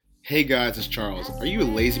Hey guys, it's Charles. Are you a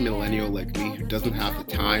lazy millennial like me who doesn't have the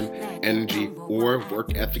time, energy, or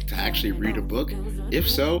work ethic to actually read a book? If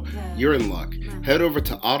so, you're in luck. Head over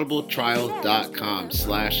to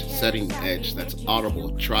audibletrial.com/settingedge. That's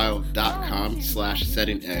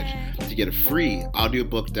audibletrial.com/settingedge to get a free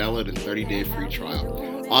audiobook download and 30-day free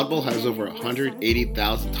trial. Audible has over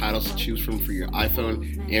 180,000 titles to choose from for your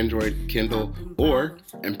iPhone, Android, Kindle, or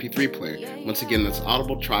MP3 player. Once again, that's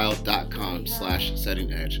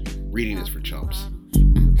audibletrial.com/settingedge. Reading is for chumps.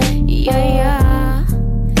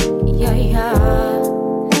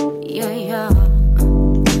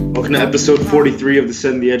 Welcome to episode 43 of the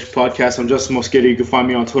Setting the Edge podcast. I'm Justin Mosqueda. You can find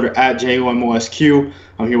me on Twitter at JOMOSQ.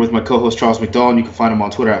 I'm here with my co-host Charles McDonald. You can find him on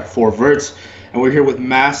Twitter at 4verts. And we're here with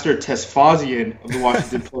Master Tesfazian of the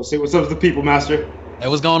Washington Post. Say what's up to the people, Master. Hey,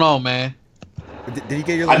 what's going on, man? Did you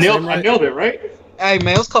get your last name right? I nailed it, right? Hey,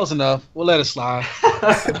 man, it was close enough. We'll let it slide.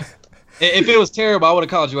 If it was terrible, I would have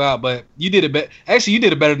called you out, but you did it better. Actually, you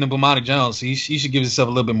did it better than Bomani Jones, so you should give yourself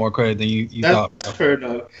a little bit more credit than you thought. That's fair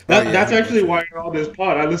enough. That's actually why you're on this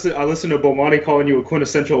pod. I listened to Bomani calling you a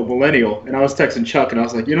quintessential millennial, and I was texting Chuck, and I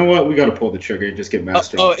was like, you know what? We got to pull the trigger and just get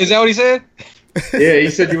Master. Oh, is that what he said? Yeah, he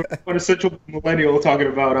said you were a quintessential millennial talking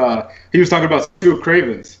about, he was talking about Stuart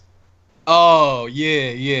Cravens. Oh,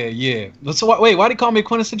 yeah. So wait, why did he call me a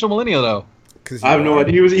quintessential millennial, though? I have no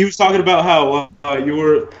idea. He was talking about how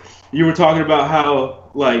you were talking about how,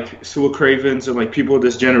 like, Stuart Cravens and, like, people of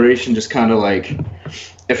this generation just kind of, like,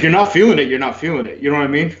 if you're not feeling it, you're not feeling it. You know what I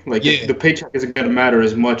mean? Like, the paycheck isn't going to matter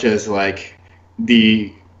as much as, like,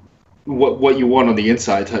 what you want on the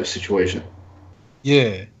inside type situation.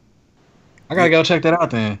 Yeah. I gotta go check that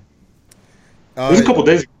out then. It was a couple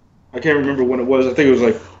days ago. I can't remember when it was. I think it was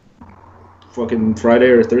like fucking Friday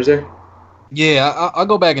or Thursday. Yeah, I'll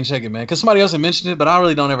go back and check it, man. Because somebody else had mentioned it, but I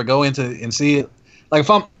really don't ever go into and see it. Like, if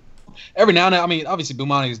I'm every now and then, I mean, obviously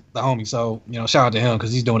Bomani's the homie, so, you know, shout out to him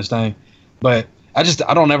because he's doing his thing. But I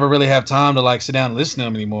don't ever really have time to, like, sit down and listen to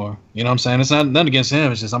him anymore. You know what I'm saying? It's not nothing against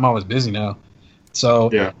him. It's just I'm always busy now. So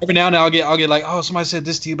every now and then I'll get like, oh, somebody said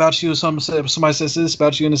this to you about you, or somebody says this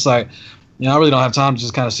about you, and it's like, you know, I really don't have time to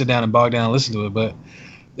just kind of sit down and bog down and listen to it. But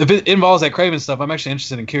if it involves that Craven stuff, I'm actually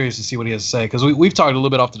interested and curious to see what he has to say, because we've talked a little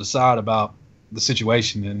bit off to the side about the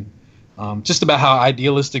situation and just about how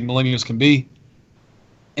idealistic millennials can be,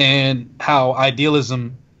 and how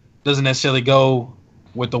idealism doesn't necessarily go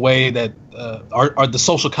with the way that are the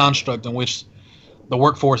social construct in which the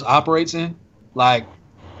workforce operates in. Like,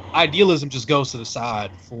 idealism just goes to the side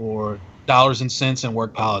for dollars and cents and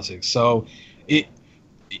work politics. So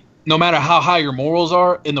no matter how high your morals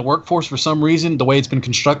are in the workforce, for some reason, the way it's been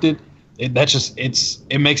constructed, it makes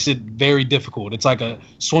it very difficult. It's like a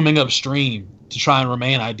swimming upstream to try and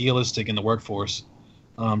remain idealistic in the workforce.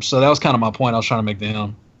 So that was kind of my point I was trying to make to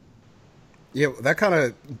him. Yeah, that kind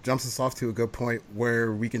of jumps us off to a good point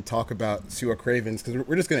where we can talk about Stuart Cravens, because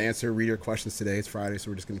we're just going to answer reader questions today. It's Friday,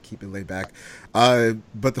 so we're just going to keep it laid back.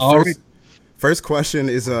 But the first question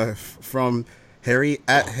is from Harry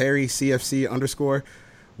at HarryCFC_.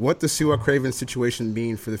 What does Stuart Cravens situation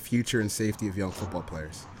mean for the future and safety of young football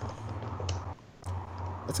players?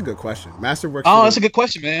 That's a good question. Master works. That's a good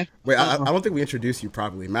question, man. Wait, I don't think we introduced you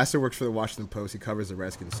properly. Master works for the Washington Post. He covers the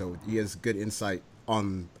Redskins, so he has good insight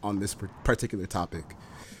on this particular topic.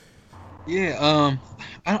 Yeah,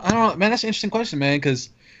 I don't know, man. That's an interesting question, man, because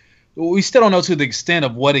we still don't know to the extent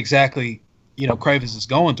of what exactly, you know, Cravens is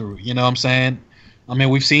going through. You know what I'm saying? I mean,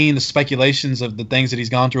 we've seen the speculations of the things that he's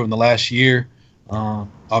gone through in the last year.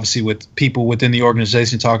 Obviously, with people within the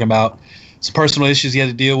organization talking about some personal issues he had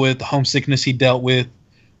to deal with, the homesickness he dealt with,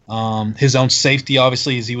 his own safety,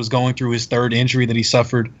 obviously, as he was going through his third injury that he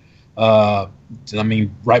suffered. I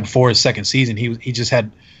mean, right before his second season, he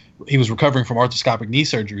was recovering from arthroscopic knee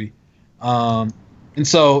surgery. And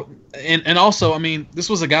also, I mean, this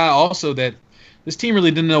was a guy also that this team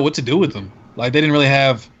really didn't know what to do with him. Like, they didn't really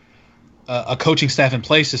have a coaching staff in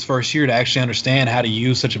place his first year to actually understand how to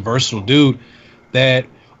use such a versatile dude. That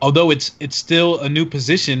although it's still a new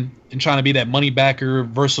position in trying to be that money backer,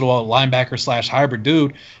 versatile linebacker / hybrid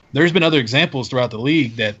dude, there's been other examples throughout the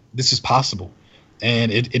league that this is possible.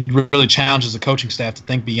 And it really challenges the coaching staff to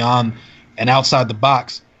think beyond and outside the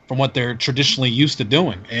box from what they're traditionally used to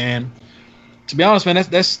doing. And to be honest, man,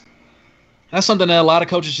 that's something that a lot of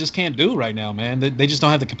coaches just can't do right now, man. They just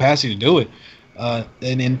don't have the capacity to do it.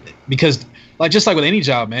 And because, like, just like with any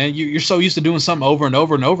job, man, you're so used to doing something over and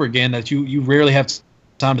over and over again that you rarely have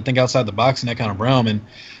time to think outside the box in that kind of realm. And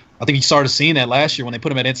I think you started seeing that last year when they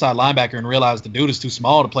put him at inside linebacker and realized the dude is too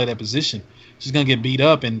small to play that position. He's going to get beat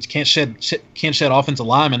up and can't shed offensive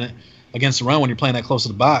linemen against the run when you're playing that close to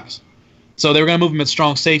the box. So they were going to move him at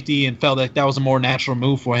strong safety and felt like that was a more natural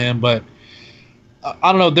move for him. But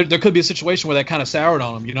I don't know. There could be a situation where that kind of soured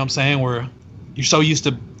on him. You know what I'm saying? Where you're so used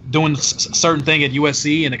to doing a certain thing at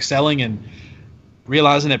USC and excelling and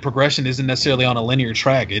realizing that progression isn't necessarily on a linear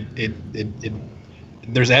track.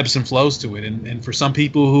 There's ebbs and flows to it. And for some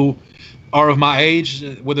people who are of my age,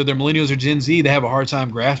 whether they're millennials or Gen Z, they have a hard time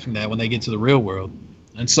grasping that when they get to the real world.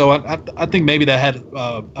 And so I think maybe that had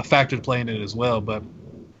a factor to play in it as well. But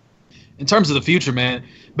in terms of the future, man,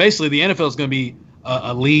 basically the NFL is going to be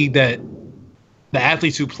a league that the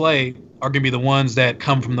athletes who play are going to be the ones that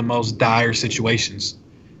come from the most dire situations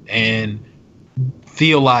and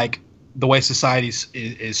feel like the way society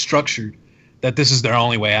is structured, that this is their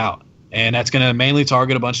only way out. And that's going to mainly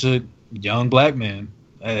target a bunch of young black men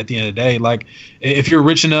at the end of the day. Like, if you're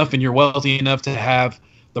rich enough and you're wealthy enough to have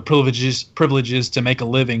the privileges to make a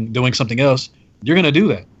living doing something else, you're going to do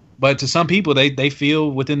that. But to some people, they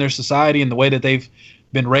feel within their society and the way that they've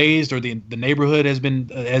been raised, or the neighborhood has been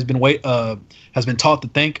taught to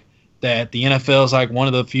think that the NFL is like one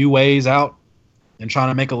of the few ways out and trying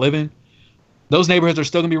to make a living. Those neighborhoods are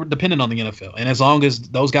still going to be dependent on the NFL. And as long as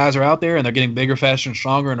those guys are out there and they're getting bigger, faster, and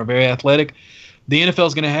stronger and are very athletic, the NFL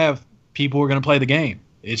is going to have people who are going to play the game.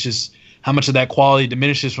 It's just how much of that quality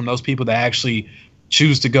diminishes from those people that actually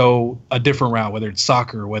choose to go a different route, whether it's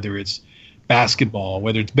soccer, whether it's basketball,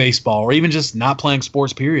 whether it's baseball, or even just not playing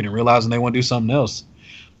sports, period, and realizing they want to do something else.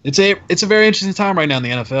 It's a very interesting time right now in the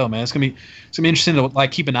NFL, man. It's gonna be interesting to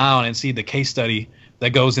like keep an eye on and see the case study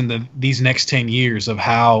that goes into these next 10 years of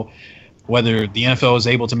how, whether the NFL is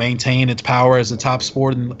able to maintain its power as a top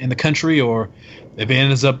sport in the country, or if it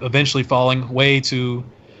ends up eventually falling way to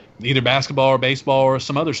either basketball or baseball or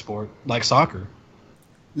some other sport like soccer.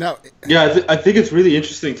 No, yeah, I think it's really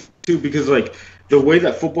interesting too, because like the way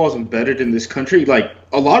that football is embedded in this country, like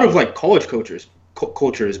a lot of like college culture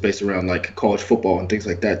is based around like college football and things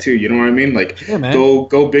like that too. You know what I mean? Like, yeah,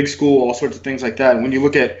 go big school, all sorts of things like that. And when you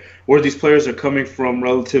look at where these players are coming from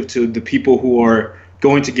relative to the people who are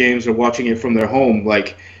going to games or watching it from their home,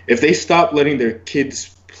 like if they stop letting their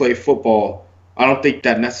kids play football, I don't think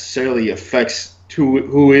that necessarily affects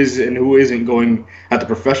who is and who isn't going at the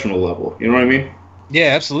professional level. You know what I mean? Yeah,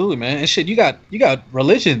 absolutely, man. And shit, you got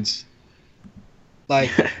religions. Like,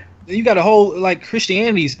 you got a whole, like,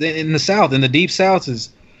 Christianity's in the South, in the deep South is,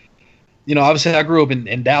 you know, obviously I grew up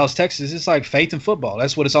in Dallas, Texas. It's like faith and football.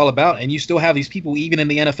 That's what it's all about. And you still have these people, even in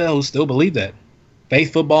the NFL, who still believe that.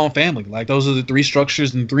 Faith, football, and family. Like, those are the three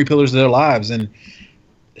structures and three pillars of their lives. And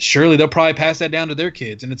surely they'll probably pass that down to their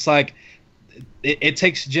kids. And it's like, it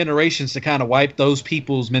takes generations to kind of wipe those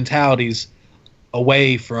people's mentalities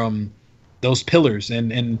away from those pillars.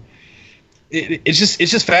 And it's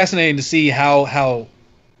just fascinating to see how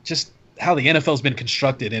the NFL's been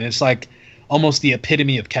constructed. And it's like almost the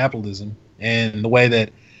epitome of capitalism, and the way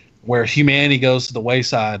that where humanity goes to the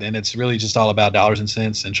wayside, and it's really just all about dollars and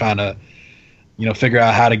cents and trying to, you know, figure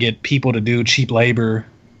out how to get people to do cheap labor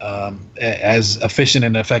as efficient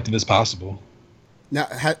and effective as possible. Now,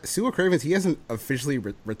 Sua Cravens, he hasn't officially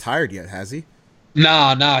retired yet, has he?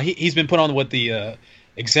 Nah. He's been put on what the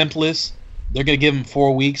exempt list. They're going to give him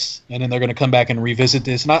 4 weeks, and then they're going to come back and revisit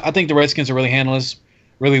this. And I think the Redskins are really handling this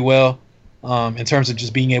really well in terms of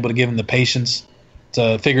just being able to give him the patience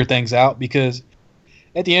to figure things out. Because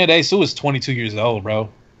at the end of the day, Sua's 22 years old, bro.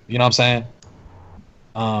 You know what I'm saying?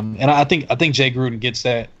 And I think Jay Gruden gets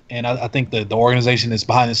that, and I think the organization that's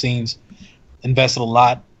behind the scenes invested a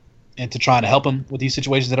lot into trying to help him with these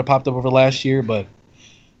situations that have popped up over the last year. But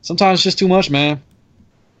sometimes it's just too much, man.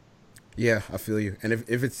 Yeah, I feel you. And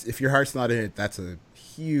if your heart's not in it, that's a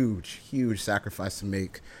huge sacrifice to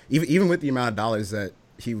make. Even with the amount of dollars that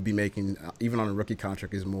he would be making, even on a rookie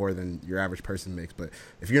contract, is more than your average person makes. But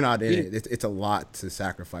if you're not in it, it's a lot to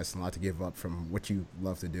sacrifice and a lot to give up from what you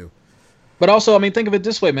love to do. But also, I mean, think of it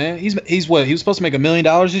this way, man. He's what? He was supposed to make $1 million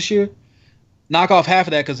this year. Knock off half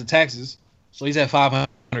of that because of taxes, so he's at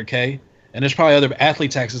 $500K. And there's probably other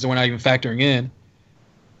athlete taxes that we're not even factoring in.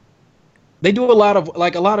 They do a lot of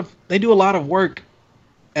work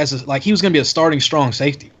as he was going to be a starting strong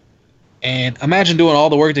safety. And imagine doing all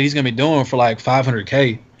the work that he's going to be doing for like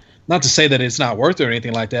 $500K. Not to say that it's not worth it or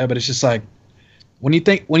anything like that, but it's just like when you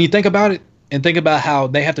think about it and think about how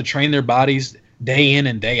they have to train their bodies day in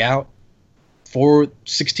and day out for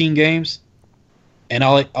 16 games, and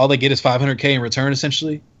all they get is $500K in return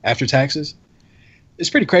essentially after taxes. It's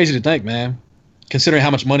pretty crazy to think, man, considering how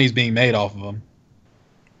much money is being made off of them.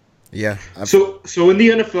 Yeah. So in the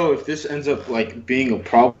NFL, if this ends up like being a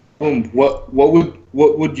problem, what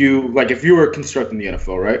would you like if you were constructing the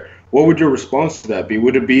NFL, right? What would your response to that be?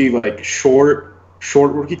 Would it be like short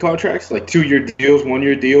short rookie contracts, like 2-year deals,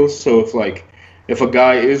 1-year deals. So if a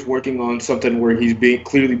guy is working on something where he's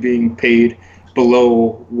clearly being paid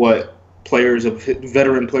below what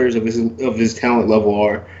veteran players of his talent level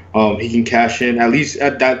are, he can cash in at least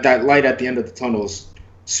at that light at the end of the tunnels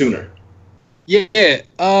sooner.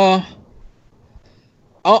 Yeah.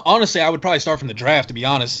 Honestly, I would probably start from the draft. To be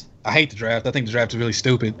honest, I hate the draft. I think the draft is really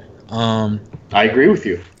stupid. I agree with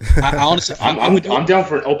you. I honestly, I'm down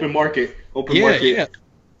for an open market. Yeah.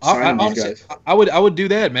 I would do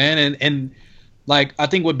that, man. And like I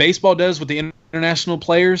think what baseball does with the international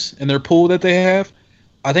players and their pool that they have,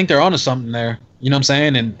 I think they're onto something there. You know what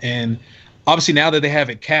I'm saying? And obviously now that they have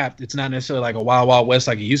it capped, it's not necessarily like a wild, wild west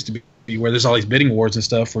like it used to be, where there's all these bidding wars and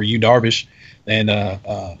stuff for Yu Darvish and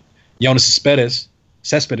Yoenis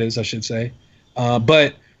Cespedes, I should say.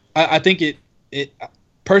 But I think it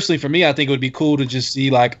personally for me, I think it would be cool to just see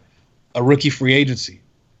like a rookie free agency,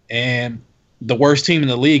 and the worst team in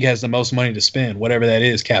the league has the most money to spend, whatever that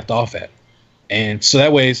is, capped off at. And so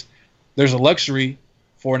that way, there's a luxury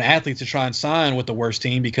for an athlete to try and sign with the worst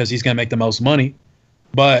team because he's going to make the most money.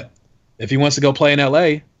 But if he wants to go play in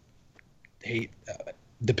LA,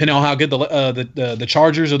 depending on how good the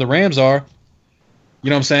Chargers or the Rams are, you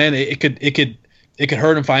know what I'm saying, it could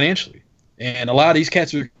hurt him financially. And a lot of these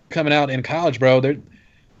cats are coming out in college, bro. They're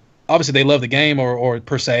obviously they love the game or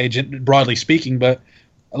per se, broadly speaking, but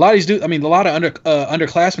a lot of these dudes, I mean, a lot of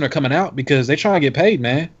underclassmen are coming out because they try to get paid,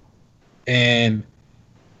 man. And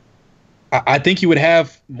I think you would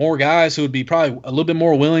have more guys who would be probably a little bit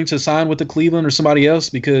more willing to sign with the Cleveland or somebody else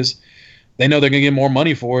because they know they're going to get more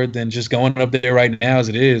money for it than just going up there right now as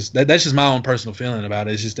it is. That's just my own personal feeling about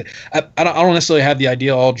it. It's just that I don't necessarily have the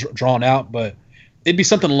idea all drawn out, but it'd be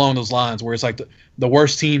something along those lines where it's like the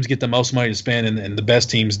worst teams get the most money to spend and the best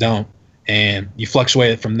teams don't. And you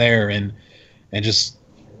fluctuate it from there and just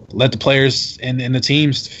let the players and the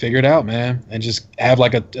teams figure it out, man, and just have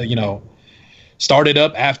like start it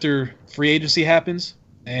up after free agency happens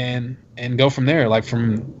and go from there. Like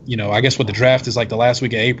from, I guess what the draft is like the last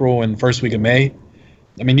week of April and first week of May.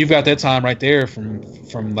 I mean, you've got that time right there from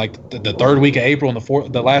like the third week of April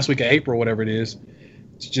and the last week of April, whatever it is,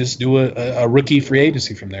 to just do a rookie free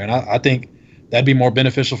agency from there. And I think that'd be more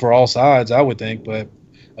beneficial for all sides, I would think. But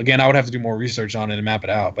again, I would have to do more research on it and map it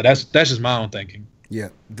out. But that's just my own thinking. Yeah,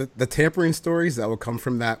 the tampering stories that would come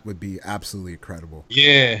from that would be absolutely incredible.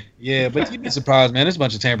 Yeah, but you'd be surprised, man. There's a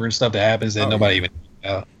bunch of tampering stuff that happens that nobody even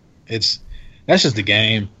that's just the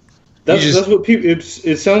game. That's what people.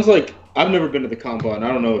 It sounds like I've never been to the combine. I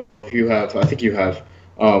don't know if you have. I think you have.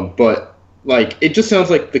 But like it just sounds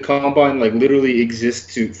like the combine like literally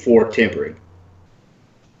exists for tampering.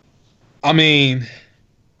 I mean,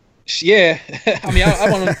 yeah. I mean, I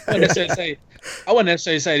wouldn't necessarily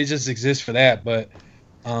say it just exists for that, but.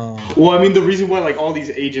 Well, I mean, the reason why like all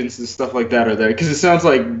these agents and stuff like that are there, because it sounds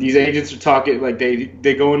like these agents are talking like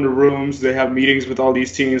they go into rooms, they have meetings with all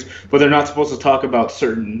these teams, but they're not supposed to talk about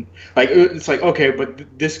certain like it's like okay,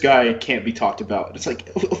 but this guy can't be talked about. It's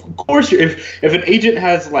like of course if an agent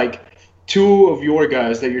has like 2 of your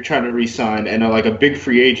guys that you're trying to re-sign and are like a big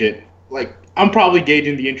free agent, like I'm probably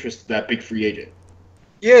gauging the interest of that big free agent.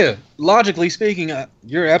 Yeah, logically speaking,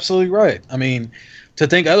 you're absolutely right. I mean, to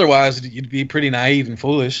think otherwise, you'd be pretty naive and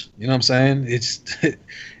foolish. You know what I'm saying?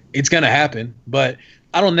 It's going to happen, but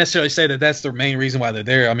I don't necessarily say that that's the main reason why they're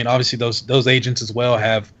there. I mean, obviously those agents as well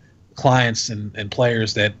have clients and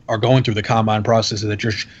players that are going through the combine process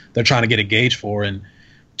that they're trying to get a gauge for and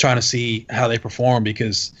trying to see how they perform,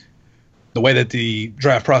 because the way that the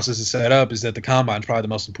draft process is set up is that the combine is probably the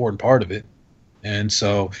most important part of it. And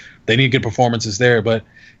so they need good performances there. But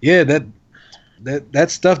yeah, that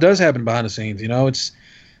stuff does happen behind the scenes.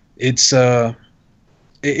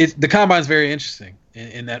 The combine's very interesting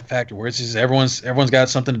in that factor where it's just everyone's got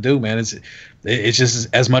something to do, man. It's just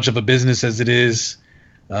as much of a business as it is,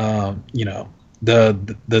 the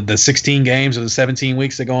 16 games or the 17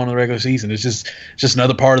 weeks that go on in the regular season. It's just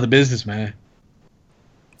another part of the business, man.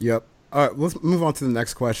 Yep. All right, let's move on to the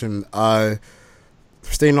next question.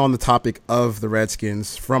 Staying on the topic of the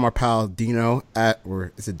Redskins, from our pal Dino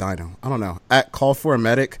or is it Dino? I don't know. At Call for a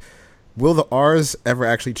Medic, will the R's ever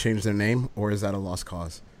actually change their name, or is that a lost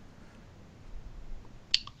cause?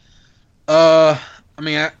 I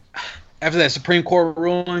mean, after that Supreme Court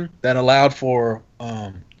ruling that allowed for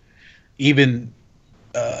even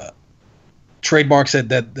trademarks that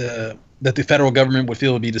the federal government would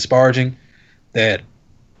feel would be disparaging, that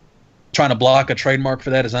trying to block a trademark for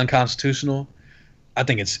that is unconstitutional. I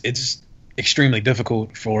think it's extremely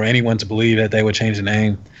difficult for anyone to believe that they would change the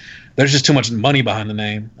name. There's just too much money behind the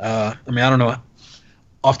name. I mean, I don't know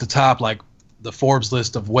off the top like the Forbes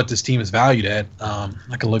list of what this team is valued at.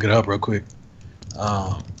 I can look it up real quick.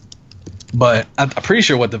 But I'm pretty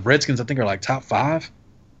sure what the Redskins, I think, are like top 5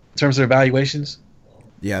 in terms of their valuations.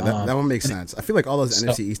 Yeah, that one makes sense. I feel like all those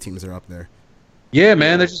NFC East teams are up there. Yeah,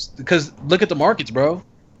 man. They're just because look at the markets, bro.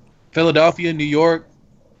 Philadelphia, New York,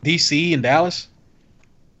 DC, and Dallas.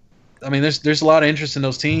 I mean, there's a lot of interest in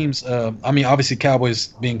those teams. I mean, obviously, Cowboys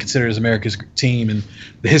being considered as America's team and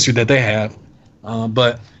the history that they have.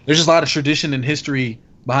 But there's just a lot of tradition and history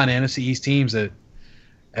behind the NFC East teams that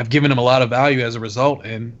have given them a lot of value as a result.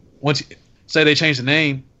 And once you say they change the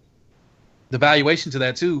name, the valuation to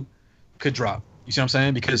that too could drop. You see what I'm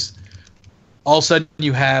saying? Because all of a sudden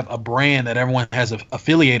you have a brand that everyone has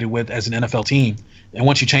affiliated with as an NFL team, and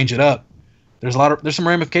once you change it up, there's some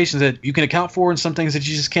ramifications that you can account for, and some things that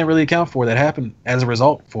you just can't really account for that happen as a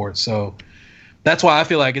result for it. So that's why I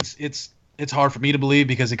feel like it's hard for me to believe,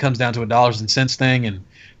 because it comes down to a dollars and cents thing, and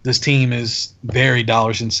this team is very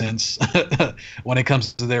dollars and cents when it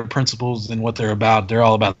comes to their principles and what they're about. They're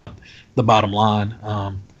all about the bottom line.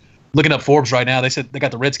 Looking up Forbes right now, they said they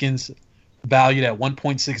got the Redskins valued at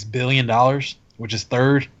 $1.6 billion, which is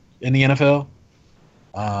 3rd in the NFL.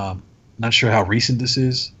 Not sure how recent this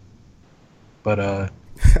is, but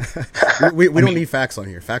we don't need facts on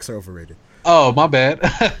here. Facts are overrated. Oh, my bad.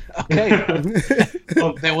 Okay.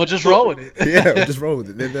 Then we'll just roll with it. Yeah, we'll just roll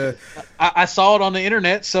with it. I saw it on the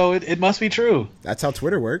internet, so it must be true. That's how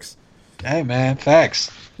Twitter works. Hey, man, facts.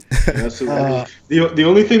 Absolutely. The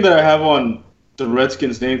only thing that I have on the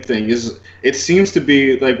Redskins name thing is it seems to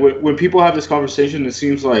be like when people have this conversation, it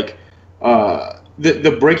seems like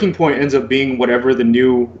the breaking point ends up being whatever the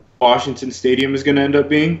new Washington Stadium is going to end up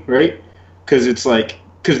being, right?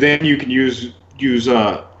 Because then you can use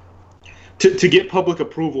to get public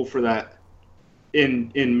approval for that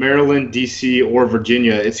in Maryland, DC, or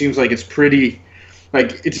Virginia. It seems like it's pretty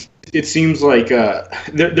like it seems like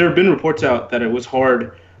there have been reports out that it was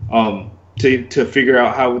hard to figure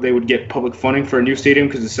out how they would get public funding for a new stadium,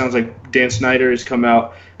 because it sounds like Dan Snyder has come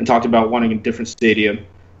out and talked about wanting a different stadium,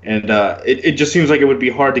 and it just seems like it would be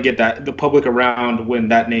hard to get the public around when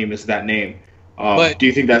that name is that name. But do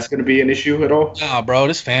you think that's going to be an issue at all? Nah, bro.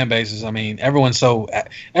 This fan base is. I mean, everyone's so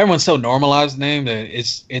normalized the name that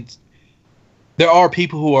it's. There are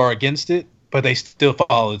people who are against it, but they still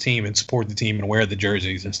follow the team and support the team and wear the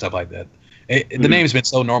jerseys and stuff like that. The name's been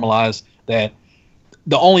so normalized that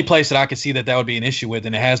the only place that I could see that would be an issue with,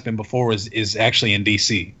 and it has been before, is actually in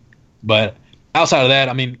DC. But outside of that,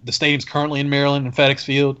 I mean, the stadium's currently in Maryland in FedEx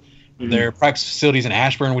Field. Mm-hmm. Their practice facilities in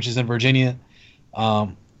Ashburn, which is in Virginia.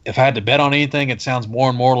 If I had to bet on anything, it sounds more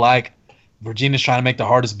and more like Virginia's trying to make the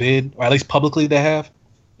hardest bid, or at least publicly they have,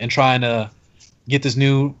 and trying to get this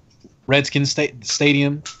new Redskins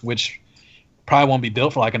stadium, which probably won't be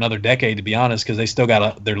built for like another decade, to be honest, because they still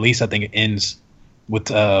got their lease. I think it ends with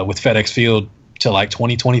FedEx Field till like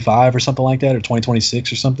 2025 or something like that, or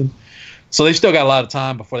 2026 or something. So they've still got a lot of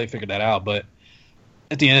time before they figure that out. But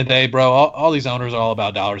at the end of the day, bro, all these owners are all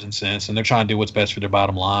about dollars and cents, and they're trying to do what's best for their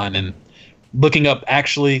bottom line. And looking up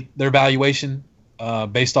actually their valuation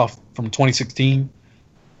based off from 2016,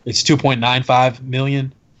 it's $2.95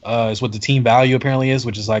 million is what the team value apparently is,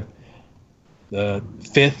 which is like the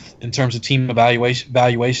 5th in terms of team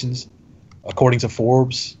valuations according to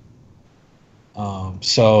Forbes.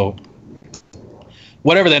 So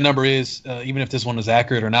whatever that number is, even if this one is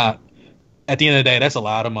accurate or not, at the end of the day, that's a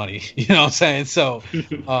lot of money. You know what I'm saying? So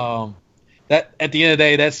that at the end of the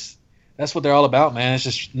day, that's what they're all about, man. It's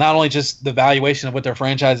just not only just the valuation of what their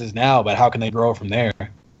franchise is now, but how can they grow from there.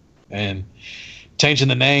 And changing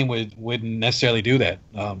the name wouldn't necessarily do that.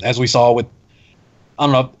 As we saw with, I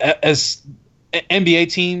don't know, as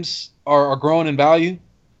NBA teams are growing in value,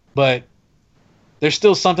 but there's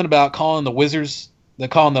still something about calling the Wizards, they're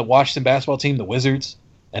calling the Washington basketball team the Wizards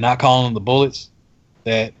and not calling them the Bullets,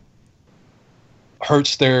 that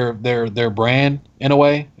hurts their brand in a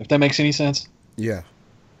way, if that makes any sense. Yeah.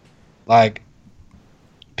 Like,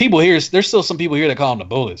 people here, there's still some people here that call them the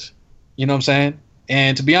Bullets. You know what I'm saying?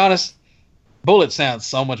 And to be honest, Bullets sounds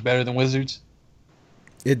so much better than Wizards.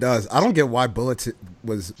 It does. I don't get why Bullets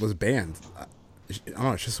was banned. I don't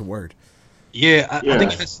know. It's just a word. Yeah, I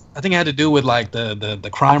think it had to do with like the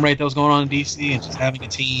crime rate that was going on in DC, and just having a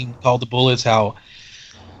team called the Bullets. How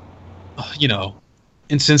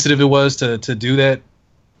insensitive it was to do that.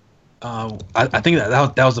 I think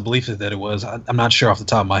that was the belief that it was. I'm not sure off the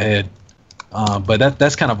top of my head, but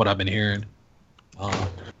that's kind of what I've been hearing. I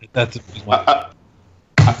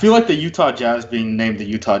feel like the Utah Jazz being named the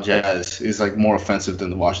Utah Jazz is like more offensive than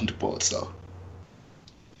the Washington Bullets, though.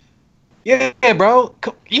 Yeah, bro.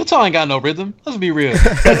 Utah ain't got no rhythm. Let's be real.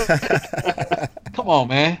 Come on,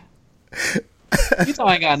 man. Utah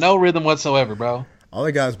ain't got no rhythm whatsoever, bro. All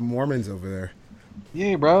they got is Mormons over there.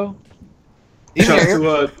 Yeah, bro.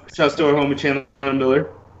 Shouts to our homie Chandler Miller.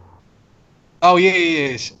 Oh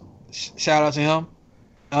yeah. Shout out to him.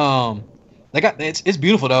 It's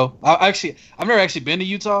beautiful though. I've never actually been to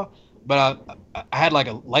Utah, but I had like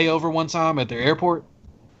a layover one time at their airport,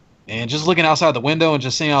 and just looking outside the window and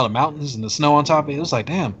just seeing all the mountains and the snow on top of it, it was like,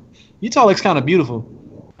 damn, Utah looks kind of beautiful.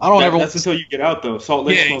 That's until you get out though. Salt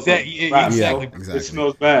Lake smells exactly. It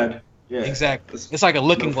smells bad. Yeah, exactly. It's like a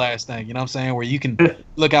looking glass thing, you know what I'm saying? Where you can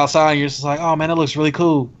look outside and you're just like, oh man, that looks really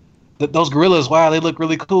cool. Those gorillas, wow, they look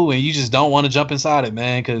really cool, and you just don't want to jump inside it,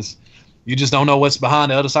 man, because you just don't know what's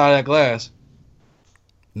behind the other side of that glass.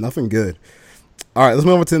 Nothing good. All right, let's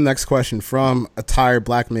move on to the next question from a tired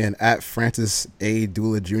black man at Francis A.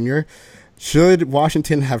 Dula Jr. Should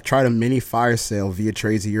Washington have tried a mini fire sale via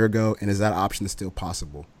trades a year ago, and is that option still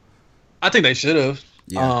possible? I think they should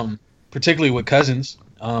have, particularly with Cousins.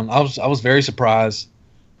 I was very surprised,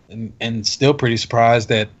 and still pretty surprised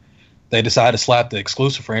that they decided to slap the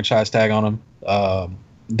exclusive franchise tag on him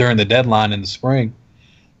during the deadline in the spring.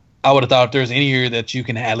 I would have thought if there's any year that you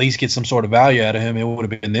can at least get some sort of value out of him, it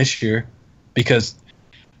would have been this year, because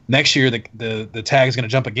next year the tag is going to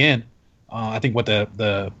jump again. I think what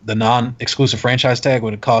the non-exclusive franchise tag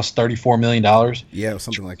would have cost $34 million. Yeah,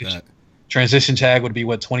 something like that. Transition tag would be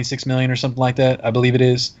what, $26 million or something like that. I believe it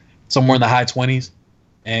is somewhere in the high 20s.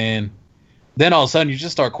 And then all of a sudden you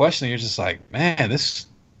just start questioning. You're just like, man, this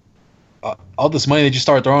all this money that you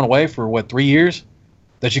start throwing away for what, 3 years,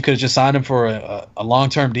 that you could have just signed him for a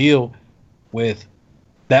long-term deal with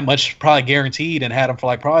that much probably guaranteed and had him for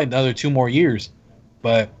like probably another 2 more years.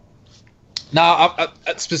 But now, I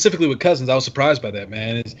specifically with Cousins, I was surprised by that,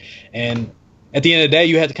 man. And at the end of the day,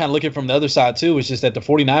 you had to kind of look at it from the other side too. It's just that the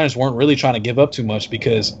 49ers weren't really trying to give up too much,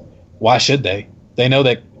 because why should they? They know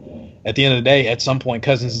that at the end of the day, at some point,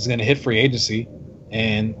 Cousins is going to hit free agency,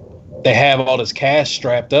 and they have all this cash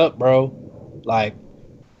strapped up, bro. Like,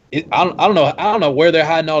 I don't know where they're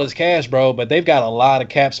hiding all this cash, bro, but they've got a lot of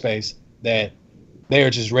cap space that they are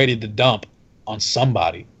just ready to dump on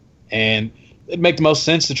somebody. And it'd make the most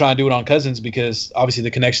sense to try and do it on Cousins, because obviously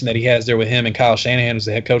the connection that he has there with him and Kyle Shanahan, who's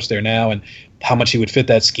the head coach there now, and how much he would fit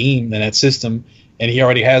that scheme and that system. And he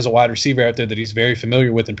already has a wide receiver out there that he's very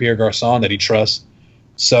familiar with in Pierre Garçon that he trusts.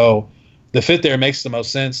 So the fit there makes the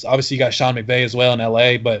most sense. Obviously, you got Sean McVay as well in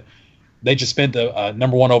L.A., but they just spent the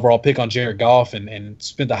number 1 overall pick on Jared Goff and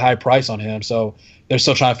spent a high price on him. So they're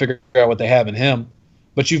still trying to figure out what they have in him.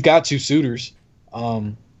 But you've got 2 suitors.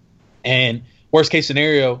 And worst case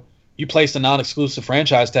scenario, you place the non-exclusive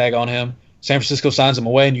franchise tag on him, San Francisco signs him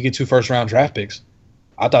away, and you get 2 first-round draft picks.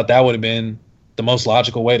 I thought that would have been the most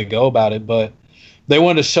logical way to go about it. But they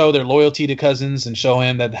wanted to show their loyalty to Cousins and show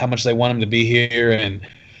him that how much they want him to be here. And,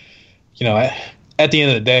 you know, at the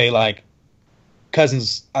end of the day, like,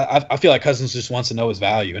 Cousins, I feel like Cousins just wants to know his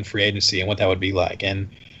value in free agency and what that would be like. And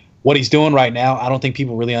what he's doing right now, I don't think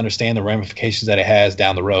people really understand the ramifications that it has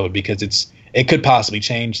down the road, because it could possibly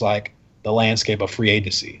change, like, the landscape of free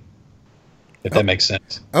agency, if that makes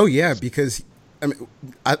sense. Oh, yeah, because, I mean,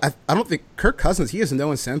 I don't think Kirk Cousins, he has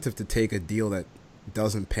no incentive to take a deal that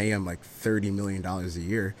doesn't pay him like $30 million a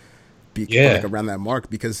year, like around that mark,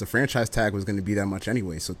 because the franchise tag was going to be that much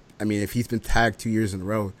anyway. So, I mean, if he's been tagged 2 years in a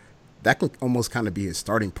row, that can almost kind of be his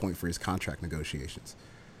starting point for his contract negotiations.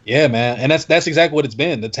 Yeah, man. And that's exactly what it's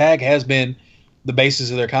been. The tag has been the basis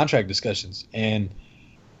of their contract discussions. And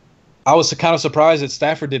I was kind of surprised that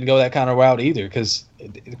Stafford didn't go that kind of route either, because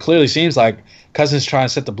it clearly seems like Cousins trying to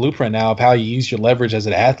set the blueprint now of how you use your leverage as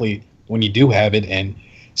an athlete when you do have it. And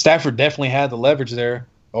Stafford definitely had the leverage there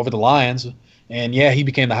over the Lions. And, yeah, he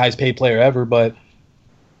became the highest paid player ever. But,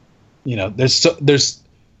 you know, there's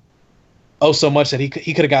so much that he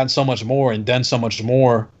could have gotten so much more and done so much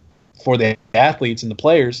more for the athletes and the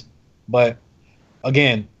players. But,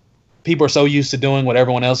 again, people are so used to doing what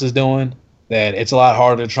everyone else is doing that it's a lot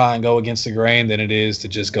harder to try and go against the grain than it is to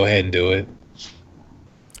just go ahead and do it.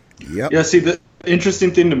 Yep. Yeah, see, the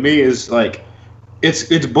interesting thing to me is, like,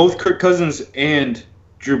 it's both Kirk Cousins and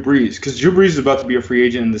Drew Brees, because Drew Brees is about to be a free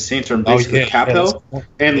agent and the Saints are basically cap hell.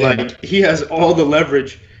 And, like, he has all the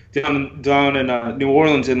leverage down in New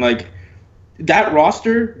Orleans. And, like, that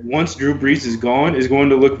roster, once Drew Brees is gone, is going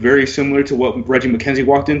to look very similar to what Reggie McKenzie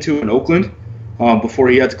walked into in Oakland before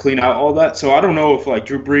he had to clean out all that. So I don't know if, like,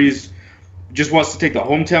 Drew Brees just wants to take the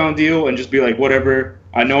hometown deal and just be like, whatever,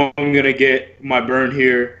 I know I'm going to get my burn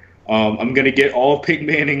here. I'm going to get all Peyton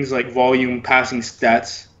Manning's, like, volume passing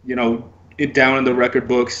stats, you know, it down in the record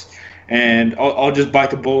books, and I'll just bite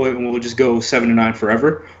the bullet and we'll just go 7-9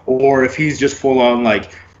 forever. Or if he's just full on,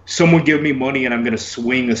 like, someone give me money and I'm going to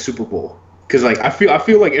swing a Super Bowl Because like I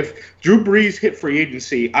feel like if Drew Brees hit free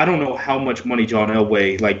agency, I don't know how much money John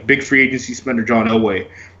Elway, like big free agency spender John Elway,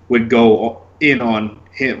 would go in on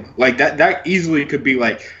him. Like that easily could be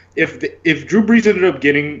like if Drew Brees ended up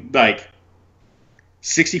getting like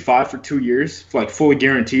 65 for 2 years, like fully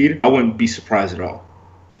guaranteed, I wouldn't be surprised at all.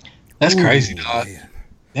 That's crazy, dog.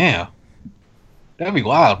 Damn, that'd be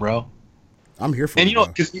wild, bro. I'm here for and it. you know,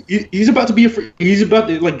 Because he's about to be he's about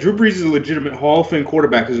to, like Drew Brees is a legitimate Hall of Fame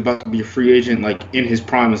quarterback who's about to be a free agent like in his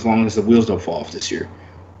prime as long as the wheels don't fall off this year.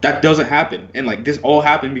 That doesn't happen, and like this all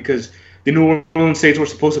happened because the New Orleans Saints were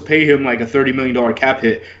supposed to pay him like a $30 million cap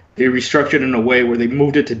hit. They restructured in a way where they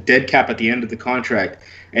moved it to dead cap at the end of the contract,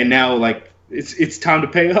 and now like it's time to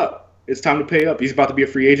pay up. It's time to pay up. He's about to be a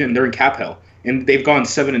free agent, and they're in cap hell, and they've gone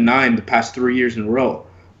 7-9 the past 3 years in a row.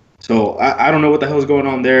 So I don't know what the hell is going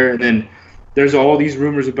on there, and then. There's all these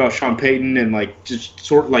rumors about Sean Payton and like just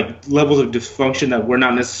sort of like levels of dysfunction that we're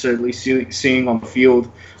not necessarily seeing on the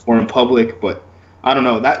field or in public. But I don't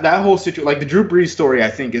know that whole situation, like the Drew Brees story, I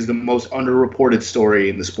think is the most underreported story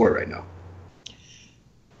in the sport right now.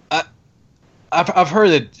 I've heard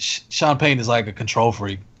that Sean Payton is like a control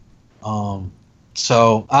freak.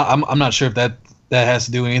 So I'm not sure if that has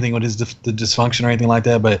to do anything with the dysfunction or anything like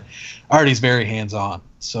that. But I heard he's very hands on.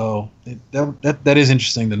 So that is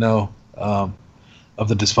interesting to know. Of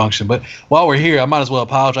the dysfunction. But while we're here, I might as well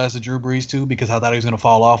apologize to Drew Brees too, because I thought he was going to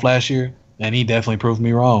fall off last year, and he definitely proved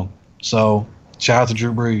me wrong. So shout out to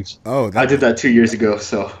Drew Brees. Oh, I did that 2 years ago.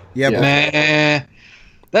 So yeah. Man,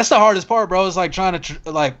 that's the hardest part, bro. It's like trying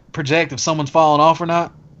to like project if someone's falling off or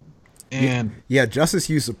not. And yeah, Justice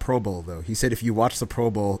used the Pro Bowl though. He said if you rewatch the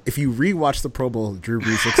Pro Bowl, Drew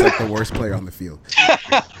Brees looks like the worst player on the field.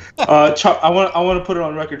 I want to put it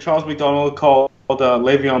on record. Charles McDonald called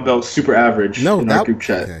Le'Veon Bell super average in our group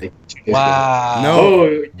chat. Okay. Wow.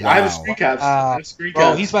 No. I have a screen cap.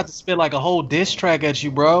 Bro, he's about to spit like a whole diss track at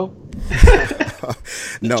you, bro.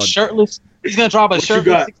 No. Shirtless. He's going to drop a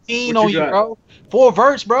shirtless 16 on you, bro. 4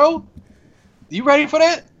 verts, bro. You ready for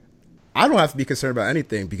that? I don't have to be concerned about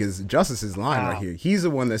anything because Justice is lying right here. He's the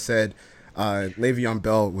one that said Le'Veon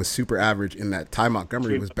Bell was super average and that Ty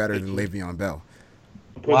Montgomery was better than Le'Veon Bell.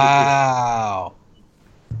 Wow.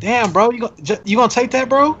 Damn, bro. You gonna take that,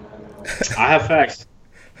 bro? I have facts.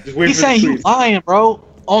 He's saying you lying, bro.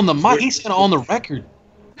 On the mic. He's saying on the record.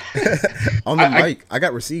 On the mic. I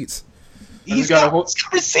got receipts. He's got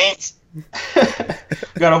receipts.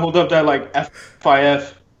 Gotta hold up that like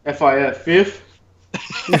FIF fifth.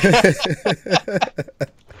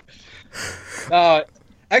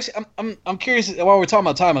 Actually, I'm curious. While we're talking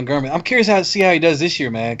about Ty Montgomery, I'm curious to see how he does this year,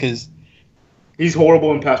 man. Because he's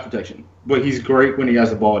horrible in pass protection, but he's great when he has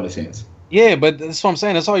the ball in his hands. Yeah, but that's what I'm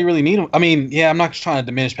saying. That's all you really need. I mean, yeah, I'm not trying to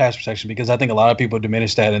diminish pass protection because I think a lot of people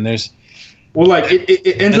diminish that, and there's. Well, like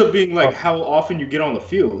it ends up being like how often you get on the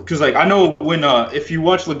field. Because like I know when if you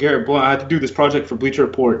watch LeGarrette Blount, I had to do this project for Bleacher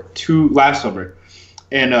Report last summer,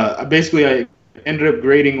 and basically I ended up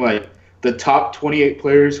grading like the top 28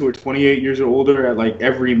 players who are 28 years or older at like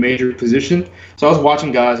every major position. So I was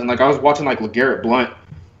watching guys, and like I was watching like LeGarrette Blount,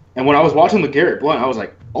 and when I was watching LeGarrette Blount, I was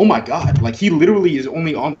like, oh my god, like he literally is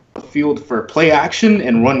only on the field for play action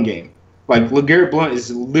and run game. Like LeGarrette Blount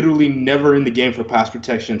is literally never in the game for pass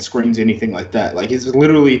protection, screens, anything like that. Like it's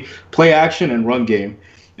literally play action and run game.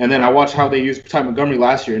 And then I watched how they used Ty Montgomery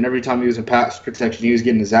last year, and every time he was in pass protection, he was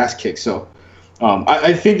getting his ass kicked. So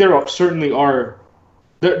I think there certainly are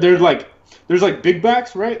there's like big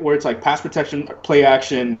backs, right, where it's like pass protection, play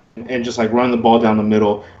action, and just like running the ball down the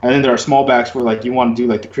middle. And then there are small backs where like you want to do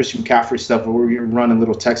like the Christian McCaffrey stuff where you're running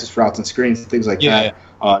little Texas routes and screens and things like that,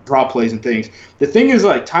 draw plays and things. The thing is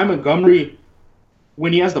like Ty Montgomery,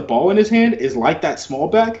 when he has the ball in his hand, is like that small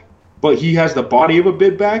back, but he has the body of a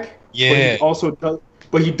big back. Yeah.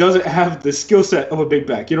 But he doesn't have the skill set of a big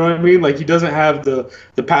back. You know what I mean? Like he doesn't have the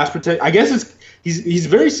pass protect. I guess he's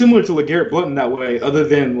very similar to LeGarrette Blount in that way, other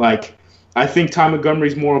than like. I think Ty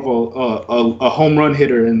Montgomery's more of a home run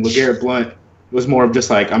hitter, and LeGarrette Blount was more of just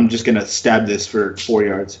like, I'm just going to stab this for 4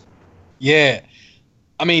 yards. Yeah.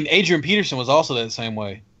 I mean, Adrian Peterson was also that same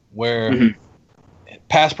way, where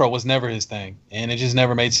pass pro was never his thing. And it just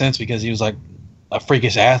never made sense because he was like a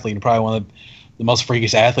freakish athlete, and probably one of the most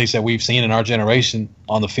freakish athletes that we've seen in our generation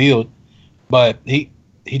on the field. But he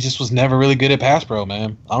just was never really good at pass pro,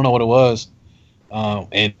 man. I don't know what it was.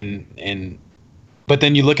 But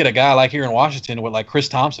then you look at a guy like here in Washington with like Chris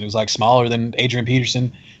Thompson, who's like smaller than Adrian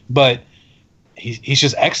Peterson, but he's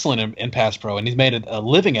just excellent in pass pro, and he's made a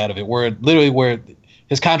living out of it. Where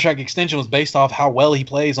his contract extension was based off how well he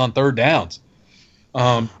plays on third downs.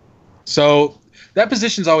 So that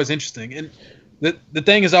position's always interesting, and the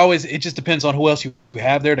thing is always it just depends on who else you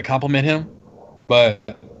have there to complement him. But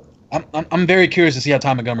I'm very curious to see how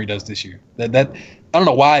Ty Montgomery does this year. That I don't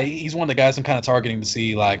know why he's one of the guys I'm kind of targeting to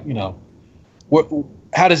see, like, you know,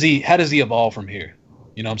 how does he evolve from here?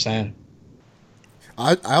 You know what I'm saying?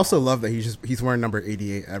 I also love that he's wearing number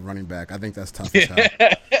 88 at running back. I think that's tough as hell.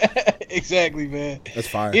 Exactly, man. That's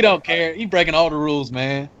fire. He don't care. He breaking all the rules,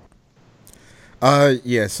 man.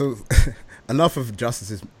 Yeah. So enough of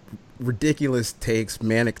Justice's ridiculous takes,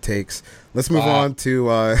 manic takes. Let's move on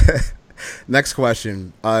to next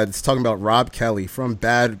question. It's talking about Rob Kelly from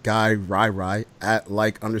Bad Guy Rai at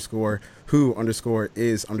 @_who_is_he.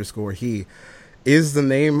 Is the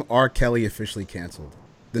name R. Kelly officially canceled?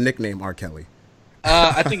 The nickname R. Kelly.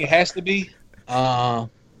 I think it has to be. You know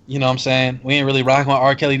what I'm saying? We ain't really rocking with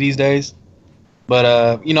R. Kelly these days.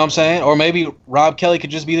 But, you know what I'm saying? Or maybe Rob Kelly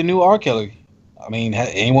could just be the new R. Kelly. I mean,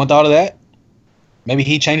 anyone thought of that? Maybe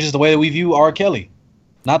he changes the way that we view R. Kelly.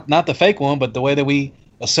 Not the fake one, but the way that we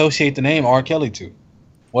associate the name R. Kelly to.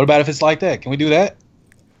 What about if it's like that? Can we do that?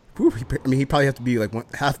 Whew, I mean, he probably have to be like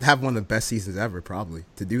have one of the best seasons ever, probably,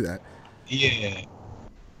 to do that. Yeah.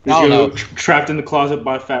 I don't know. Trapped in the closet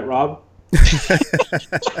by Fat Rob.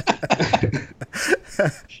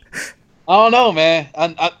 I don't know, man.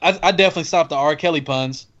 I definitely stopped the R. Kelly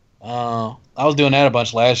puns. I was doing that a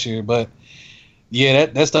bunch last year, but yeah,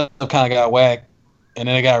 that stuff kind of got whack, and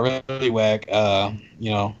then it got really whack.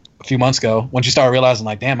 You know, a few months ago, once you start realizing,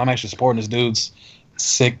 like, damn, I'm actually supporting this dude's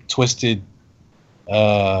sick, twisted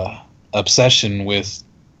obsession with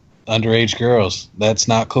underage girls. That's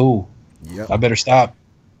not cool. Yep. I better stop.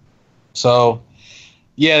 So,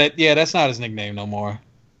 yeah, that's not his nickname no more.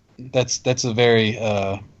 That's a very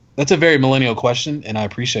millennial question, and I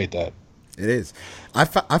appreciate that. It is. I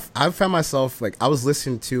found myself, like, I was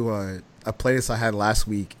listening to a playlist I had last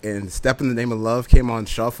week, and "Step in the Name of Love" came on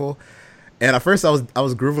shuffle, and at first I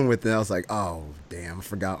was grooving with it, and I was like, oh damn, I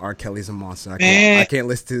forgot R. Kelly's a monster. I can't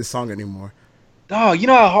listen to this song anymore. Dog, you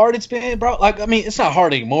know how hard it's been, bro? Like, I mean, it's not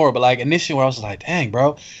hard anymore, but like initially where I was like, dang,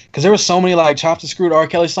 bro, because there were so many like chopped and screwed R.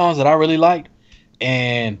 Kelly songs that I really liked,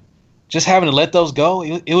 and just having to let those go,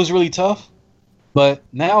 it was really tough. But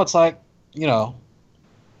now it's like, you know,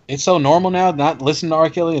 it's so normal now not listening to R.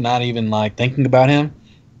 Kelly and not even like thinking about him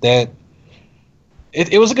that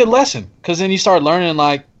it was a good lesson, because then you start learning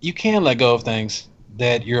like you can let go of things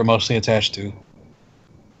that you're emotionally attached to,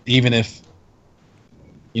 even if,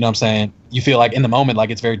 you know what I'm saying, you feel like in the moment like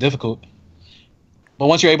it's very difficult. But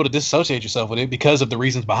once you're able to disassociate yourself with it because of the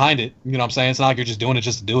reasons behind it, you know what I'm saying? It's not like you're just doing it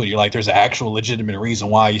just to do it. You're like, there's an actual legitimate reason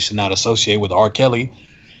why you should not associate with R. Kelly.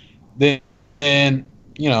 Then,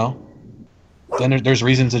 you know, then there's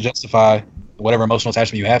reasons to justify whatever emotional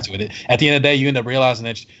attachment you have to it. At the end of the day, you end up realizing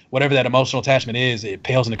that whatever that emotional attachment is, it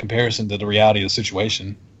pales into comparison to the reality of the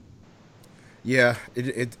situation. Yeah,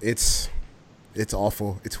 it's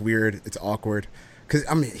awful. It's weird. It's awkward. Because,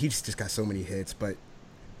 I mean, he just got so many hits, but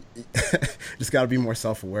just got to be more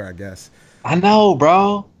self-aware, I guess. I know,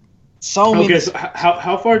 bro. So many. Okay, so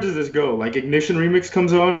how far does this go? Like, Ignition Remix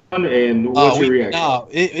comes on, and what's your reaction? No,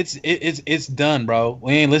 it's done, bro.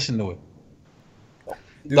 We ain't listening to it.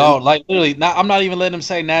 Dude, dog, like, literally, I'm not even letting them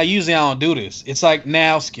say, now, usually I don't do this. It's like,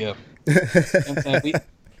 now, skip. You know what I'm saying?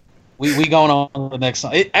 We going on to the next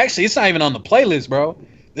song. It's not even on the playlist, bro.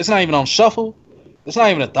 It's not even on shuffle. It's not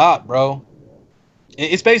even a thought, bro.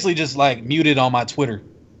 It's basically just like muted on my Twitter.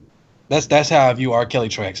 That's how I view R. Kelly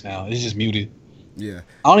tracks now. It's just muted. Yeah.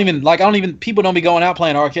 I don't even people don't be going out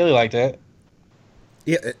playing R. Kelly like that.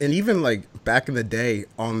 Yeah, and even like back in the day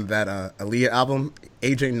on that Aaliyah album,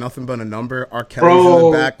 "Age Ain't Nothing But a Number," R. Kelly's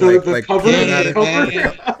in the back, the cover.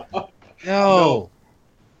 Yo.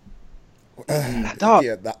 Dog.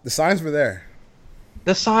 Yeah, the signs were there.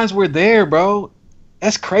 The signs were there, bro.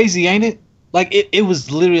 That's crazy, ain't it? Like it was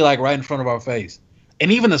literally like right in front of our face.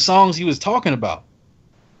 And even the songs he was talking about.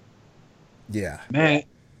 Yeah. Man.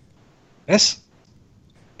 That's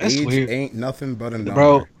Age weird. Ain't nothing but a number.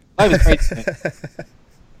 Bro, life is crazy.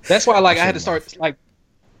 That's why like I had to start like,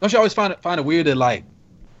 don't you always find it weird that like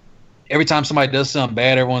every time somebody does something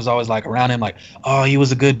bad, everyone's always like around him like, oh, he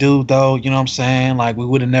was a good dude though, you know what I'm saying? Like we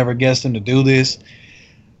would have never guessed him to do this.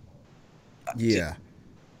 Yeah.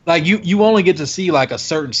 Like you only get to see like a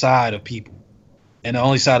certain side of people, and the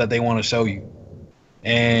only side that they want to show you.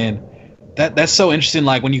 And that's so interesting,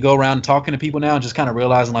 like when you go around talking to people now and just kind of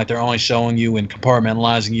realizing like they're only showing you and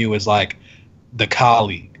compartmentalizing you as like the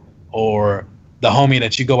colleague or the homie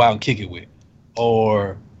that you go out and kick it with,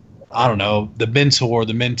 or I don't know, the mentor,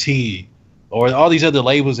 the mentee, or all these other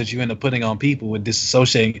labels that you end up putting on people with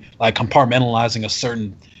disassociating, like compartmentalizing a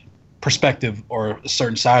certain perspective or a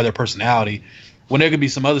certain side of their personality, when there could be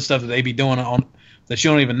some other stuff that they be doing on that you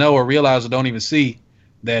don't even know or realize or don't even see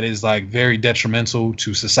that is like very detrimental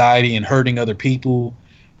to society and hurting other people.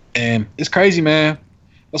 And it's crazy, man.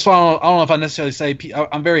 That's why I don't know if I necessarily say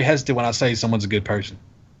I'm very hesitant when I say someone's a good person.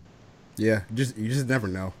 Yeah, you just never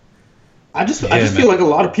know. I just feel like a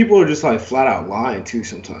lot of people are just like flat out lying too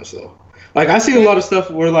sometimes though. Like I see a lot of stuff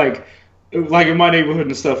where like in my neighborhood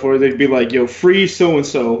and stuff where they'd be like, yo, free so and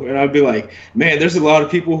so, and I'd be like, man, there's a lot of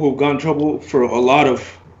people who've gotten in trouble for a lot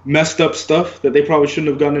of messed up stuff that they probably shouldn't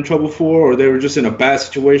have gotten in trouble for, or they were just in a bad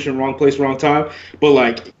situation, wrong place, wrong time. But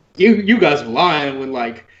like you guys are lying when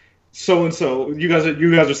like so and so, you guys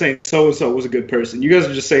are saying so and so was a good person. You guys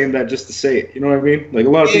are just saying that just to say it. You know what I mean? Like a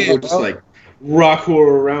lot of people are just like rock with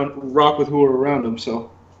who are around them. So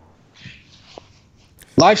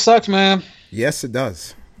life sucks, man. Yes, it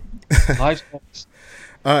does. Life sucks.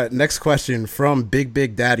 Next question from Big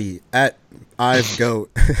Daddy at I've Goat.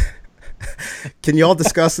 Can y'all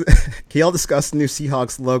discuss the new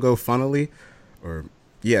Seahawks logo funnily? Or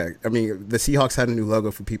yeah, I mean the Seahawks had a new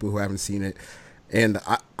logo for people who haven't seen it, and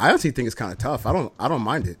I honestly think it's kind of tough. I don't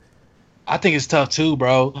mind it. I think it's tough too,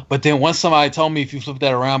 bro. But then once somebody told me if you flip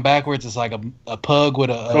that around backwards, it's like a pug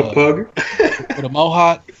with a pug with a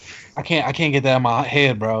mohawk. I can't get that in my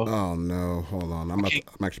head, bro. Oh no, hold on. I'm actually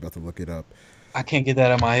about to look it up. I can't get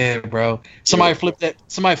that in my head, bro. Somebody flipped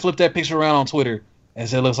that picture around on Twitter and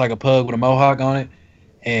said it looks like a pug with a mohawk on it,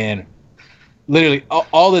 and literally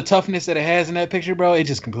all the toughness that it has in that picture, bro, it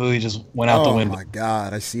just completely just went out the window. Oh my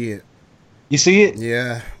god, I see it. You see it?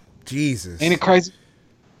 Yeah. Jesus. Ain't it crazy?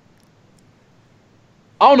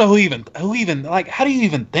 I don't know who even like. How do you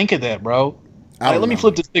even think of that, bro? Let me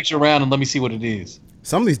flip this picture around and let me see what it is.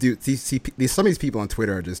 Some of these dudes, some of these people on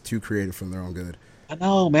Twitter are just too creative for their own good. I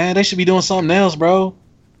know, man. They should be doing something else, bro.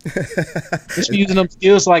 They should be using them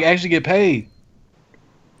skills to like actually get paid.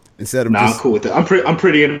 Instead of I'm cool with it. I'm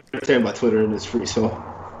pretty entertained by Twitter and it's free, so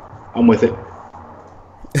I'm with it.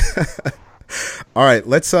 All right,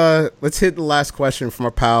 let's hit the last question from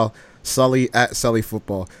our pal Sully at Sully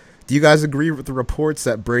Football. Do you guys agree with the reports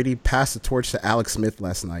that Brady passed the torch to Alex Smith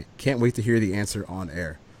last night? Can't wait to hear the answer on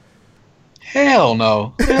air. Hell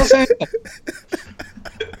no. What the hell's that?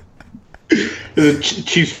 The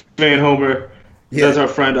Chiefs fan Homer. Yeah. That's our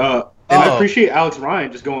friend. And I appreciate Alex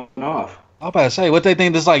Ryan just going off. I was about to say, what they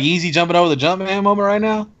think this like easy jumping over the jump man moment right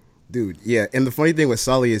now? Dude, yeah. And the funny thing with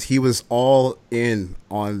Sully is he was all in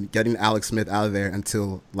on getting Alex Smith out of there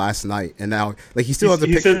until last night. And now, like, he still has a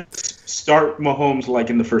picture. He said start Mahomes, like,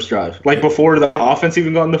 in the first drive. Like, before the offense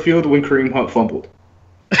even got on the field when Kareem Hunt fumbled.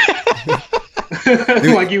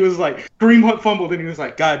 Like, he was like, Kareem Hunt fumbled, and he was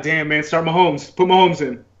like, God damn, man, start Mahomes. Put Mahomes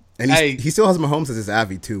in. And he still has Mahomes as his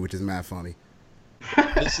Avi, too, which is mad funny.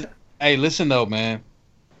 Listen, though, man.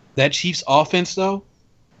 That Chiefs offense, though,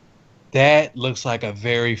 that looks like a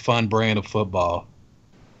very fun brand of football.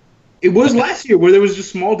 It was last year where there was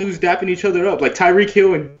just small dudes dapping each other up. Like Tyreek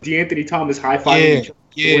Hill and DeAnthony Thomas high-fiving each other.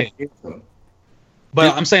 Yeah.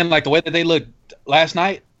 But I'm saying, like, the way that they looked last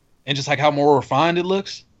night and just, like, how more refined it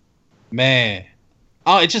looks, man.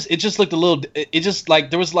 Oh, it just looked a little – it just, like,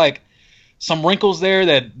 there was, like, some wrinkles there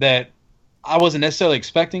that I wasn't necessarily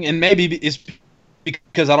expecting. And maybe it's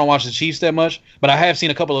because I don't watch the Chiefs that much. But I have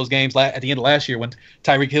seen a couple of those games at the end of last year when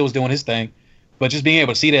Tyreek Hill was doing his thing. But just being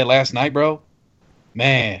able to see that last night, bro,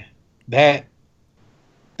 man, that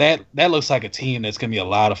looks like a team that's going to be a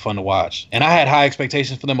lot of fun to watch. And I had high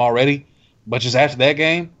expectations for them already. But just after that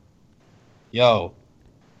game, yo,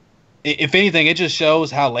 if anything, it just shows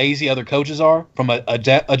how lazy other coaches are from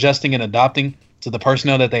adjusting and adopting to the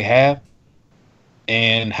personnel that they have.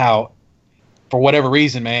 And how, for whatever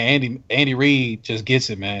reason, man, Andy Reid just gets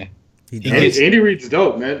it, man. Andy Reid's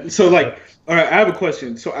dope, man. So, like, all right, I have a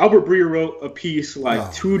question. So Albert Breer wrote a piece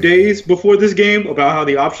 2 days before this game about how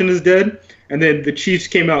the option is dead, and then the Chiefs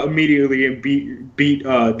came out immediately and beat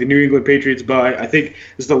the New England Patriots by, I think,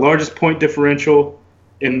 it's the largest point differential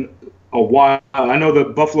in a while. I know the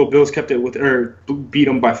Buffalo Bills beat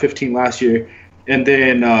them by 15 last year, and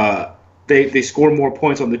then they scored more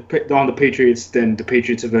points on the Patriots than the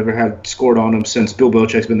Patriots have ever had scored on them since Bill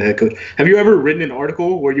Belichick's been the head coach. Have you ever written an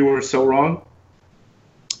article where you were so wrong?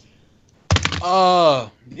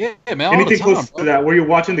 Yeah, man. Anything close to that, where you're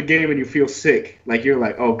watching the game and you feel sick, like you're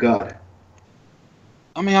like, oh god.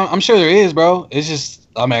 I mean, I'm sure there is, bro. It's just,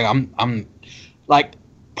 I mean, I'm like,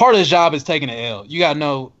 part of this job is taking an L. You gotta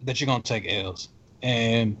know that you're gonna take L's,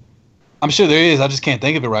 and I'm sure there is. I just can't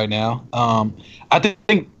think of it right now. I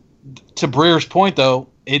think to Breer's point though,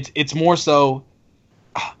 it's more so.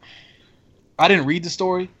 I didn't read the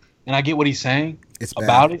story, and I get what he's saying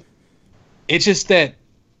about it. It's just that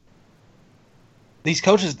these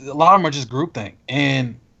coaches, a lot of them are just groupthink,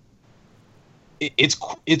 and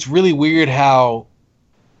it's really weird how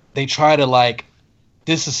they try to like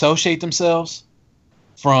disassociate themselves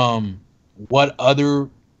from what other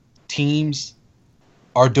teams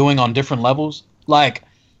are doing on different levels. Like,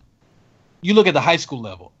 you look at the high school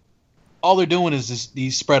level, all they're doing is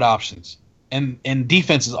these spread options, and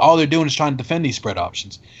defenses, all they're doing is trying to defend these spread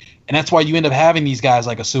options, and that's why you end up having these guys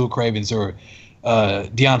like a Sua Cravens or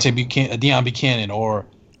Deion Buchanan or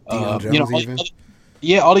Jones,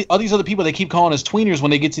 all these other people they keep calling as tweeners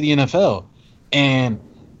when they get to the NFL, and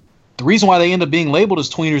the reason why they end up being labeled as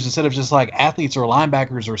tweeners instead of just like athletes or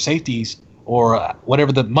linebackers or safeties or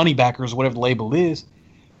whatever the money backers, whatever the label is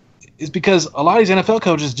because a lot of these NFL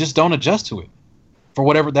coaches just don't adjust to it for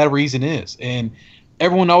whatever that reason is. And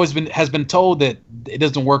everyone has been told that it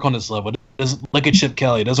doesn't work on this level. It doesn't, look at Chip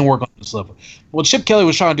Kelly. It doesn't work on this level. Well, Chip Kelly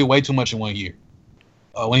was trying to do way too much in 1 year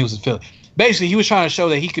when he was in Philly. Basically, he was trying to show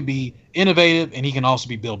that he could be innovative and he can also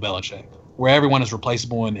be Bill Belichick, where everyone is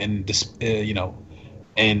replaceable and it's going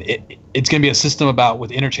to be a system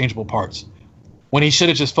with interchangeable parts. When he should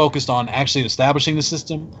have just focused on actually establishing the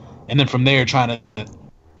system and then from there trying to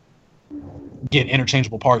get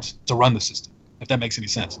interchangeable parts to run the system, if that makes any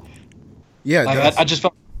sense. Yeah, like, I just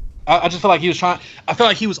felt like he was trying. I felt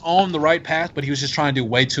like he was on the right path, but he was just trying to do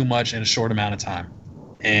way too much in a short amount of time,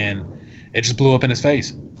 and it just blew up in his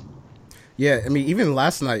face. Yeah, I mean, even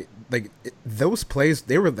last night, like those plays,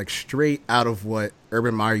 they were like straight out of what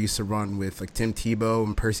Urban Meyer used to run with like Tim Tebow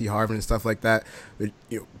and Percy Harvin and stuff like that.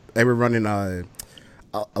 They were running a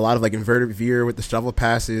lot of like inverted veer with the shovel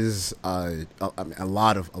passes, a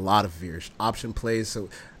lot of veers, option plays. So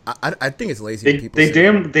I think it's lazy. They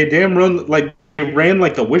damn run like they ran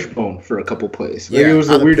like the wishbone for a couple plays. Like, it was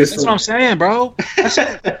the weirdest. That's what I'm saying, bro.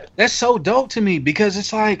 That's so dope to me because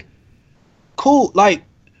it's like cool. Like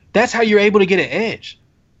that's how you're able to get an edge.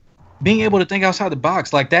 Being able to think outside the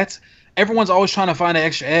box, like that's everyone's always trying to find an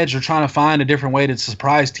extra edge or trying to find a different way to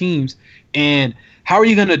surprise teams. And how are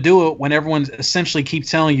you going to do it when everyone essentially keeps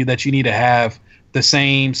telling you that you need to have the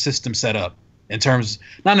same system set up in terms,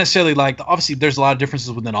 not necessarily like, obviously there's a lot of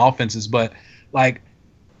differences within offenses, but like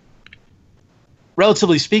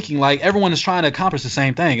relatively speaking, like everyone is trying to accomplish the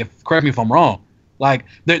same thing. Correct me if I'm wrong. Like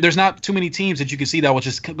there's not too many teams that you can see that will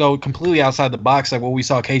just go completely outside the box like what we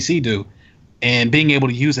saw KC do, and being able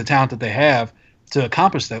to use the talent that they have to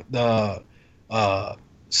accomplish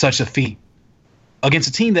such a feat against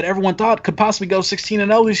a team that everyone thought could possibly go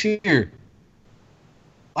 16-0 this year.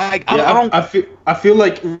 Like I feel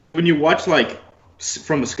like when you watch like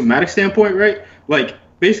from a schematic standpoint, right? Like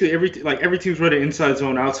basically every team's running inside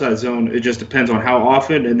zone, outside zone. It just depends on how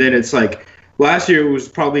often. And then it's like last year it was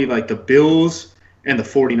probably like the Bills and the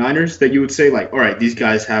 49ers that you would say like, all right, these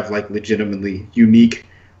guys have like legitimately unique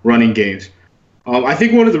running games. I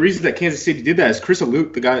think one of the reasons that Kansas City did that is Chris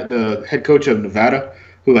Alute, the head coach of Nevada,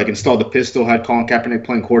 who like installed the pistol, had Colin Kaepernick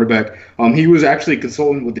playing quarterback. He was actually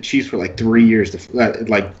consulting with the Chiefs for like 3 years,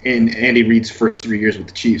 in Andy Reid's first 3 years with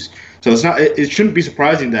the Chiefs. So it shouldn't be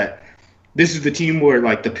surprising that this is the team where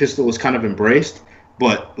like the pistol is kind of embraced.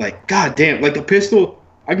 But like, goddamn, like the pistol,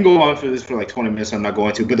 I can go on for this for like 20 minutes. I'm not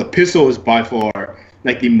going to, but the pistol is by far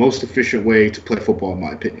like the most efficient way to play football, in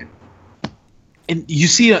my opinion. And you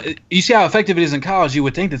see how effective it is in college. You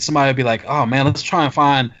would think that somebody would be like, oh man, let's try and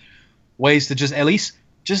find ways to just at least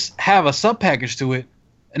just have a sub package to it,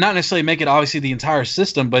 and not necessarily make it obviously the entire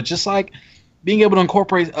system, but just like being able to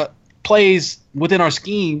incorporate plays within our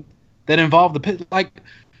scheme that involve like,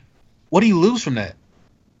 what do you lose from that?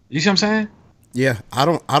 You see what I'm saying? Yeah, I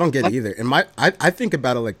don't get it either. And I think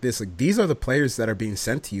about it like this: like these are the players that are being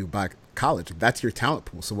sent to you by college. Like, that's your talent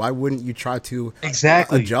pool. So why wouldn't you try to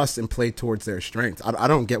adjust and play towards their strengths? I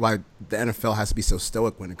don't get why the NFL has to be so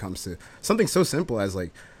stoic when it comes to something so simple as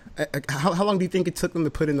like. How long do you think it took them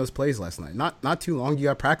to put in those plays last night? Not too long. You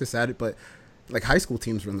got practice at it, but like high school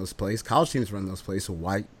teams run those plays, college teams run those plays. So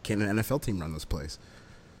why can't an NFL team run those plays?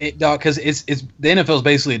 Because it's the NFL is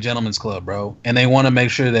basically a gentleman's club, bro, and they want to make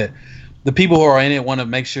sure that the people who are in it want to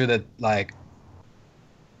make sure that like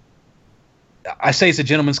I say it's a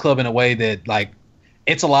gentleman's club in a way that like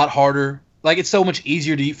it's a lot harder. Like it's so much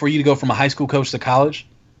easier for you to go from a high school coach to college,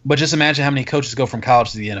 but just imagine how many coaches go from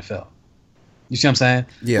college to the NFL. You see what I'm saying?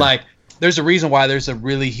 Yeah. Like, there's a reason why there's a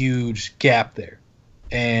really huge gap there.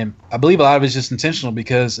 And I believe a lot of it's just intentional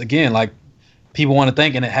because, again, like, people want to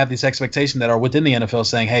think and have this expectation that are within the NFL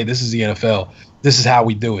saying, hey, this is the NFL. This is how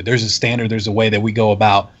we do it. There's a standard. There's a way that we go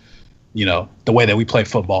about, the way that we play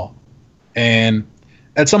football. And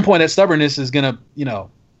at some point, that stubbornness is going to,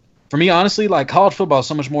 for me, honestly, like, college football is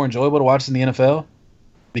so much more enjoyable to watch than the NFL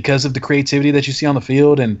because of the creativity that you see on the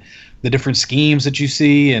field and the different schemes that you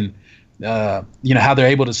see and, how they're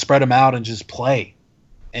able to spread them out and just play.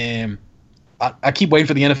 And I keep waiting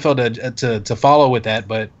for the NFL to follow with that,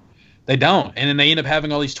 but they don't, and then they end up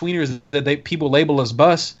having all these tweeners that people label as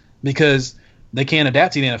bus because they can't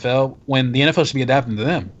adapt to the NFL when the NFL should be adapting to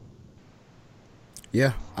them.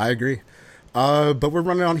 Yeah, I agree. But we're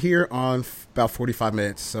running on here on about 45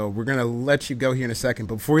 minutes, so we're gonna let you go here in a second.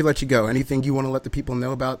 But before we let you go, anything you want to let the people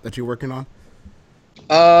know about that you're working on?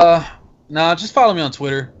 No, just follow me on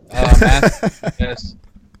Twitter. Yes.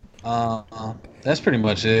 That's pretty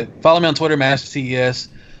much it. Follow me on Twitter, MasterTES.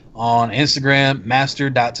 On Instagram,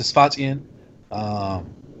 master.tesfatien.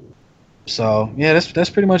 So yeah, that's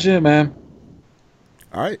pretty much it, man.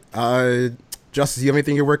 All right. Justice, do you have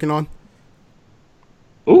anything you're working on?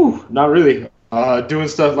 Ooh, not really. Doing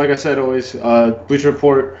stuff, like I said, always Bleacher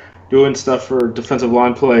Report, doing stuff for defensive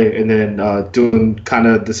line play, and then doing kind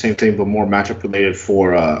of the same thing but more matchup related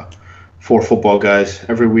for football guys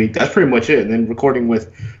every week. That's pretty much it. And then recording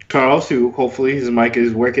with Carlos, who hopefully his mic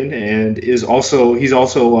is working, and he's also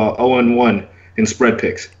 0-1 in spread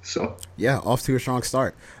picks. So yeah, off to a strong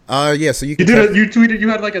start. Yeah, so you tweeted you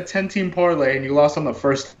had like a 10-team parlay and you lost on the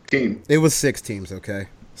first team. It was 6 teams, okay,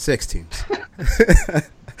 6 teams.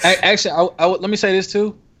 Actually, let me say this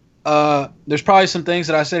too. There's probably some things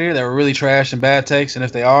that I said here that were really trash and bad takes, and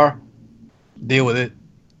if they are, deal with it.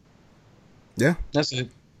 Yeah, that's it.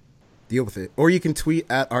 Deal with it, or you can tweet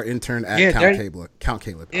at our intern at Count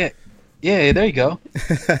Caleb. Yeah, there you go.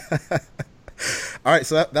 All right,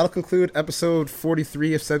 so that'll conclude episode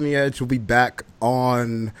 43 of Setting the Edge. We'll be back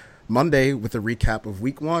on Monday with a recap of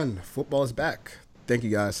Week 1. Football is back. Thank you,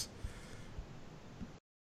 guys.